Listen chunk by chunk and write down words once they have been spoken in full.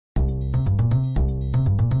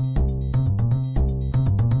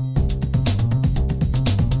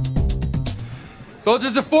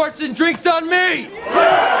Soldiers of Fortune, drinks on me!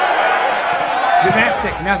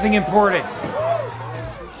 Domestic, nothing imported.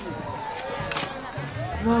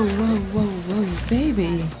 Whoa, whoa, whoa, whoa,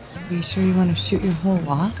 baby. Are you sure you want to shoot your whole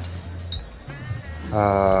lot?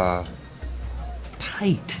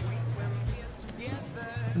 Tight.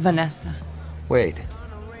 Vanessa. Wait,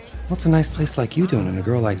 what's a nice place like you doing and a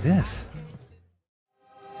girl like this?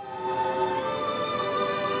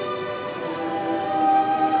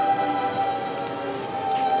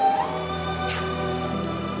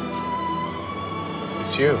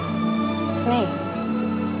 It's you. It's me.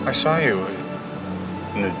 I saw you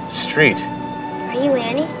in the street. Are you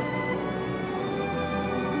Annie?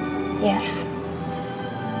 Yes.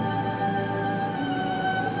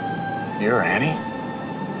 You're Annie?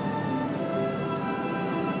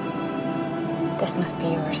 This must be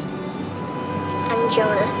yours. I'm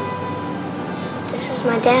Jonah. This is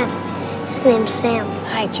my dad. His name's Sam.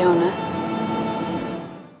 Hi, Jonah.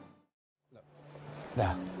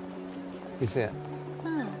 There. You see it?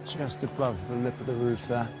 Just above the lip of the roof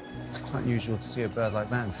there. It's quite unusual to see a bird like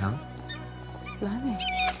that in town. Blimey.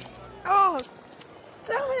 Oh,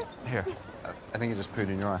 damn it. Here, I think it just pooed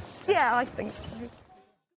in your eye. Yeah, I think so.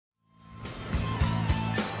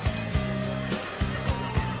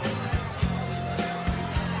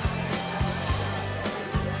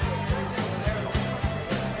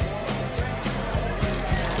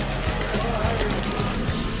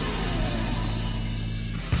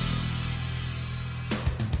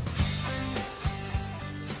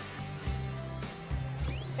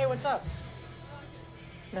 Hey, what's up?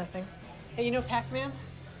 Nothing. Hey, you know Pac-Man?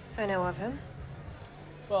 I know of him.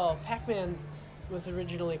 Well, Pac-Man was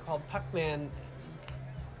originally called Puck-Man.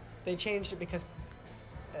 They changed it because,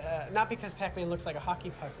 not because Pac-Man looks like a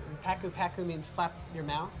hockey puck. Paku means flap your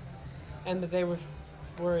mouth. And that they were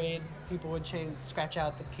worried people would scratch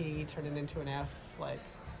out the P, turn it into an F, like.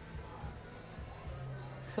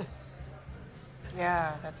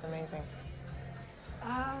 Yeah, that's amazing.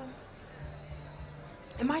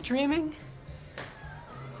 Am I dreaming?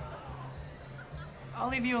 I'll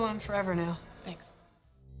leave you alone forever now. Thanks.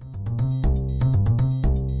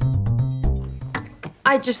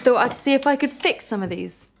 I just thought I'd see if I could fix some of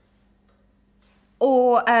these.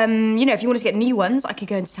 Or, you know, if you wanted to get new ones, I could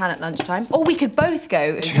go into town at lunchtime. Or we could both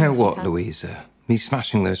go. Do you know what, Louisa? Me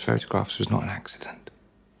smashing those photographs was not an accident.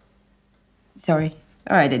 Sorry.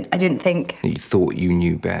 Oh, I didn't think. You thought you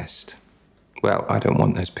knew best. Well, I don't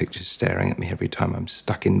want those pictures staring at me every time I'm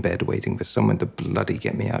stuck in bed waiting for someone to bloody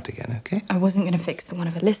get me out again, okay? I wasn't going to fix the one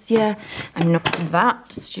of Alicia. I'm not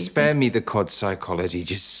that stupid. Spare me the cod psychology.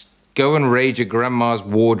 Just go and raid your grandma's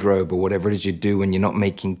wardrobe or whatever it is you do when you're not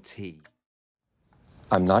making tea.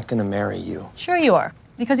 I'm not going to marry you. Sure you are.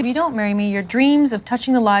 Because if you don't marry me, your dreams of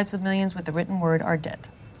touching the lives of millions with the written word are dead.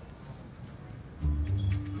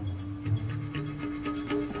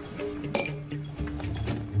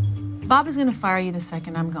 Bob is going to fire you the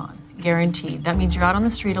second I'm gone. Guaranteed. That means you're out on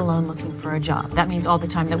the street alone looking for a job. That means all the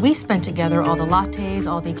time that we spent together, all the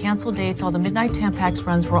lattes, all the canceled dates, all the midnight Tampax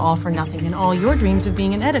runs were all for nothing, and all your dreams of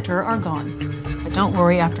being an editor are gone. But don't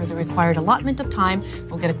worry, after the required allotment of time,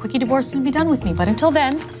 we'll get a quickie divorce and be done with me. But until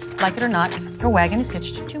then, like it or not, your wagon is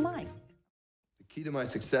hitched to mine. The key to my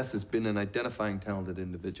success has been in identifying talented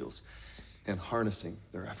individuals and harnessing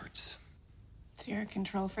their efforts. So you're a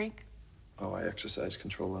control freak? Oh, I exercise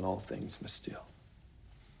control in all things, Miss Steele.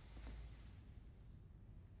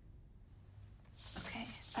 Okay.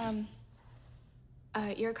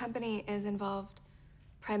 Your company is involved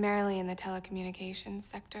primarily in the telecommunications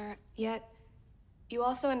sector, yet you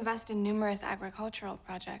also invest in numerous agricultural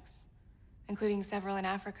projects, including several in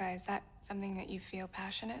Africa. Is that something that you feel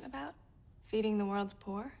passionate about? Feeding the world's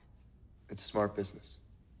poor? It's smart business.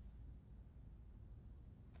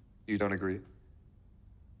 You don't agree?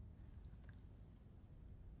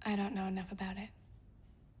 I don't know enough about it.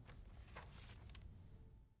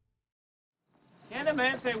 Can a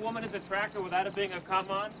man say a woman is attractive without it being a come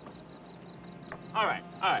on? All right.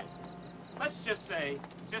 Let's just say,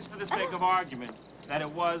 just for the sake of argument, that it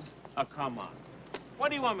was a come on. What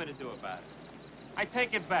do you want me to do about it? I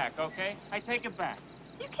take it back, okay? I take it back.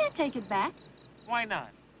 You can't take it back. Why not?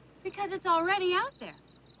 Because it's already out there.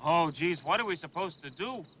 Oh, geez, what are we supposed to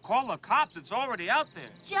do? Call the cops? It's already out there.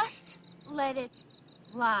 Just let it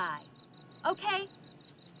lie. Okay?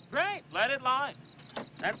 Great, let it lie.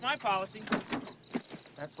 That's my policy.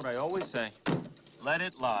 That's what I always say. Let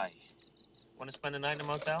it lie. Want to spend the night in a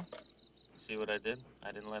motel? See what I did?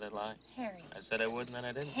 I didn't let it lie. Harry. I said I would, and then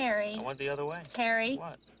I didn't. Harry. I went the other way. Harry.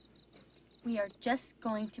 What? We are just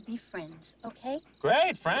going to be friends, okay?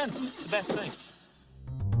 Great, friends. It's the best thing.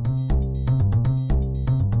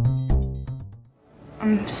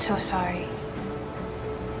 I'm so sorry.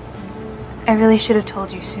 I really should have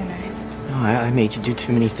told you sooner. No, I made you do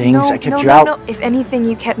too many things. No, I kept no, you no, out. no. If anything,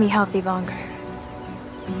 you kept me healthy longer.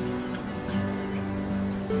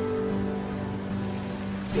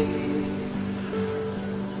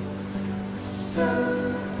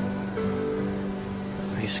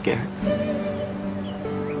 Are you scared?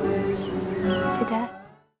 To death?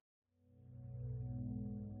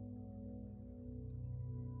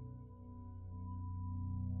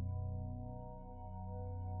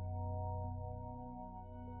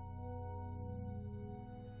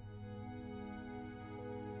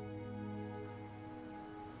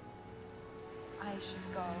 I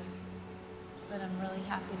should go, but I'm really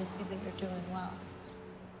happy to see that you're doing well.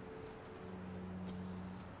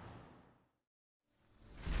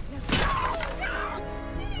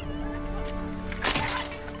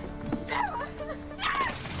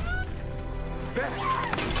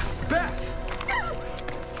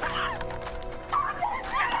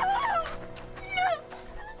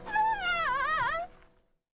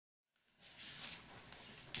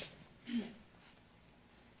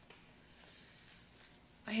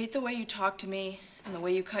 I hate the way you talk to me and the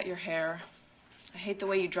way you cut your hair. I hate the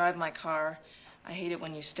way you drive my car. I hate it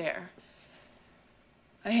when you stare.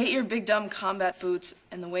 I hate your big dumb combat boots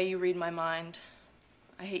and the way you read my mind.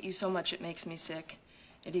 I hate you so much it makes me sick.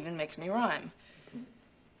 It even makes me rhyme.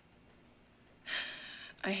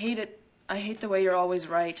 I hate it. I hate the way you're always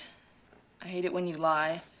right. I hate it when you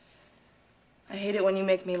lie. I hate it when you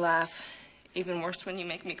make me laugh. Even worse when you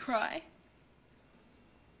make me cry.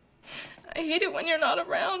 I hate it when you're not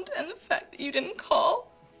around and the fact that you didn't call.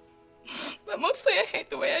 But mostly I hate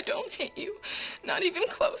the way I don't hate you. Not even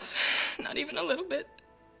close. Not even a little bit.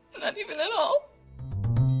 Not even at all.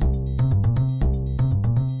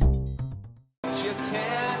 You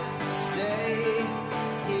can't stay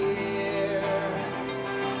here.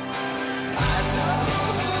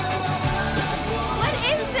 What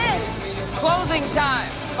is this? Closing Time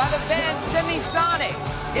by the band Sonic.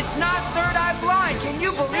 It's not Third Eye Blind. Can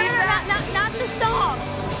you believe that? Not the song.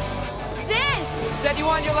 This. You said you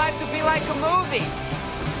want your life to be like a movie.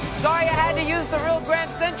 Sorry I had to use the real Grand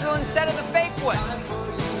Central instead of the fake one.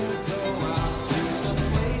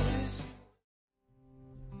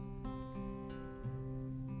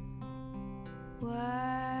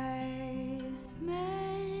 Wise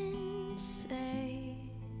men say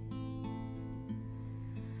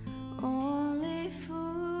only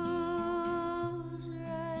fools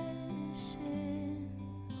rush in,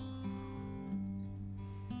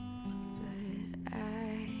 but I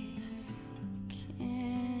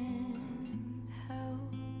can't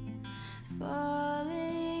help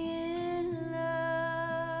falling in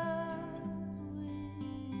love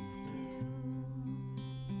with you.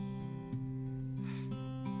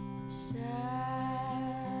 Shall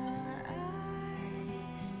I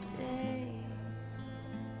stay?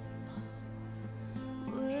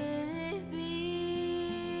 Would it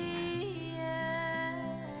be a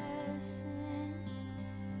sin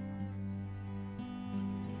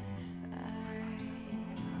if I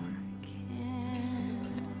can't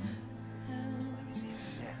help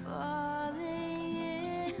falling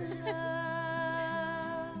in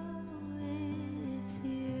love with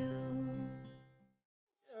you?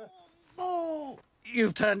 Oh,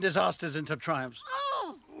 you've turned disasters into triumphs.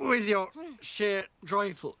 With your sheer,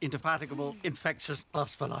 joyful, indefatigable, infectious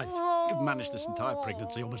lust for life. You've managed this entire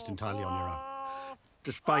pregnancy almost entirely on your own.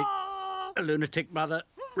 Despite a lunatic mother,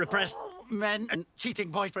 repressed men, and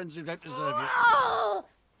cheating boyfriends who don't deserve you.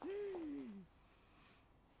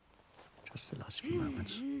 Just the last few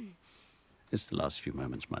moments. It's the last few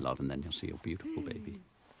moments, my love, and then you'll see your beautiful baby.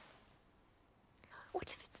 What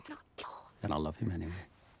if it's not yours? And I'll love him anyway.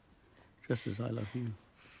 Just as I love you.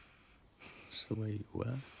 Just the way you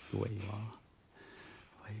were, the way you are,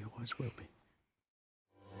 the way you always will be.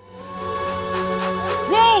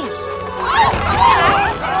 Rose!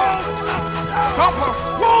 Stop her!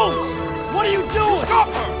 Rose! What are you doing? Stop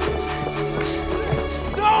her!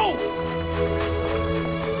 No!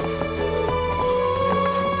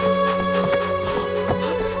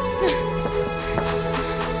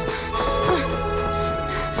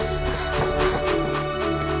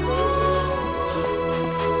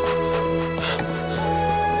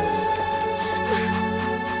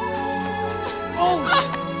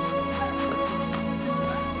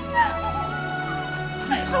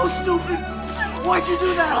 So stupid! Why'd you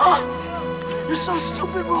do that, huh? You're so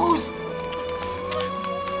stupid, Rose!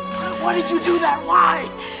 Why did you do that? Why?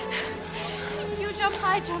 You jump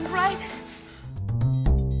high, jump right.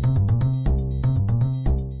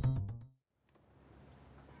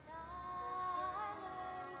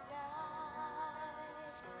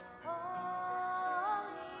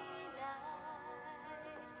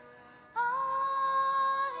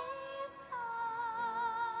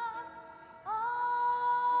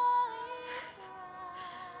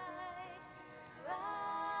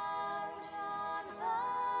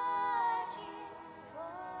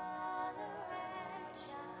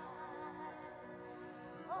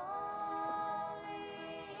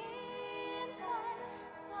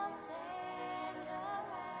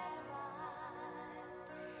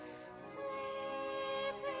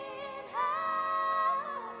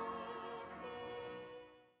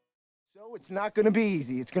 It's not gonna be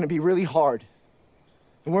easy. It's gonna be really hard.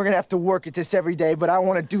 And we're gonna have to work at this every day, but I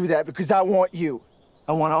wanna do that because I want you.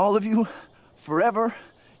 I want all of you, forever,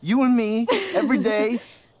 you and me, every day.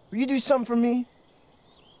 Will you do something for me?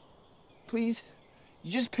 Please?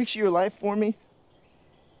 You just picture your life for me?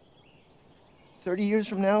 30 years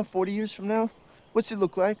from now, 40 years from now? What's it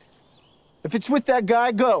look like? If it's with that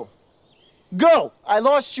guy, go. Go! I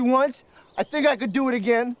lost you once. I think I could do it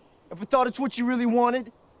again. If I thought it's what you really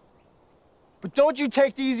wanted. But don't you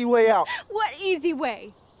take the easy way out. What easy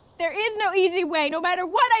way? There is no easy way. No matter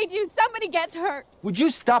what I do, somebody gets hurt. Would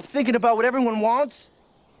you stop thinking about what everyone wants?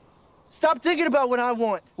 Stop thinking about what I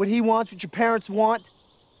want, what he wants, what your parents want.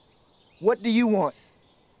 What do you want?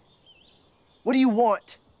 What do you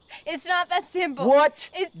want? It's not that simple.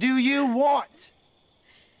 What do you want?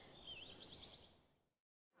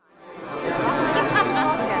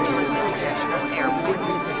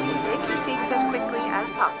 Take your seats as quickly as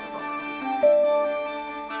possible.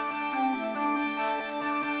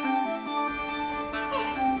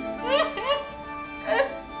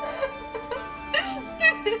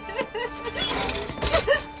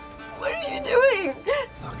 What are you doing?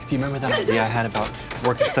 Look, do you remember that idea I had about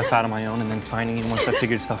working stuff out on my own and then finding it once I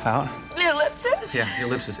figured stuff out? Ellipsis? Yeah, the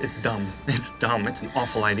ellipsis. It's dumb. It's dumb. It's an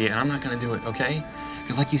awful idea, and I'm not gonna do it, okay?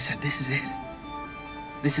 Because like you said, this is it.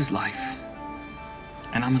 This is life.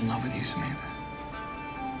 And I'm in love with you, Samantha.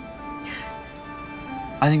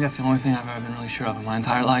 I think that's the only thing I've ever been really sure of in my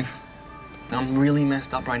entire life. I'm really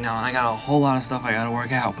messed up right now, and I got a whole lot of stuff I gotta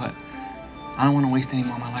work out, but I don't want to waste any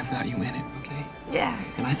more of my life without you in it, okay? Yeah.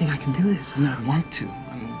 And I think I can do this. I mean, I want to.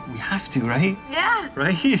 I mean, we have to, right? Yeah.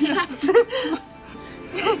 Right? Yes.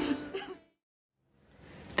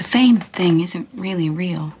 The fame thing isn't really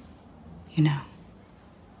real, you know.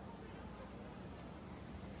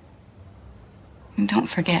 And don't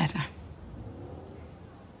forget,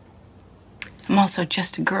 I'm also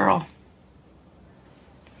just a girl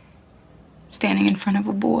standing in front of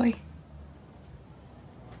a boy,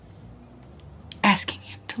 asking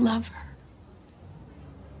him to love her.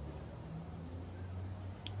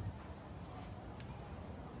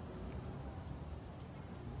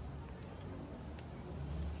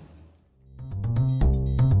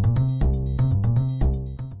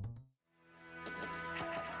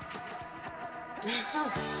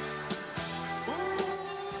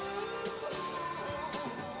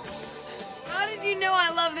 How did you know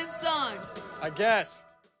I love this song? I guessed.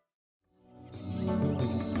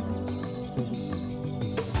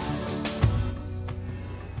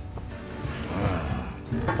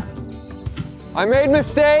 I made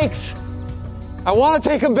mistakes. I want to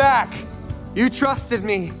take them back. You trusted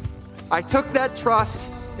me. I took that trust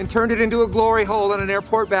and turned it into a glory hole in an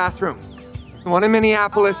airport bathroom. The one in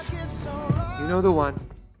Minneapolis. You know the one.